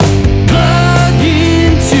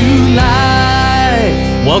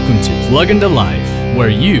Welcome to Plug into Life, where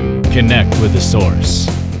you connect with the source.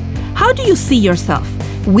 How do you see yourself?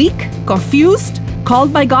 Weak? Confused?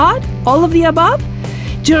 Called by God? All of the above?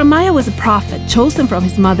 Jeremiah was a prophet chosen from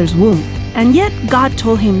his mother's womb, and yet God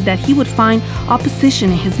told him that he would find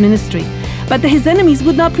opposition in his ministry, but that his enemies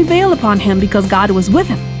would not prevail upon him because God was with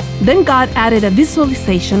him. Then God added a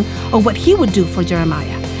visualization of what he would do for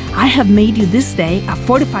Jeremiah. I have made you this day a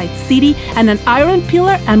fortified city and an iron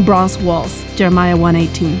pillar and bronze walls. Jeremiah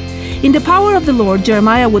 1:18. In the power of the Lord,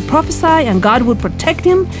 Jeremiah would prophesy and God would protect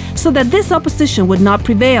him so that this opposition would not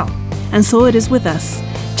prevail. And so it is with us.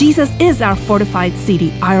 Jesus is our fortified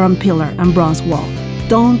city, iron pillar, and bronze wall.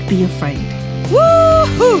 Don't be afraid.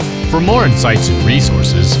 Woo-hoo! For more insights and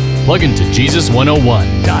resources, plug into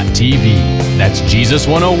Jesus101.tv. That's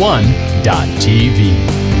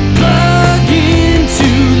Jesus101.tv.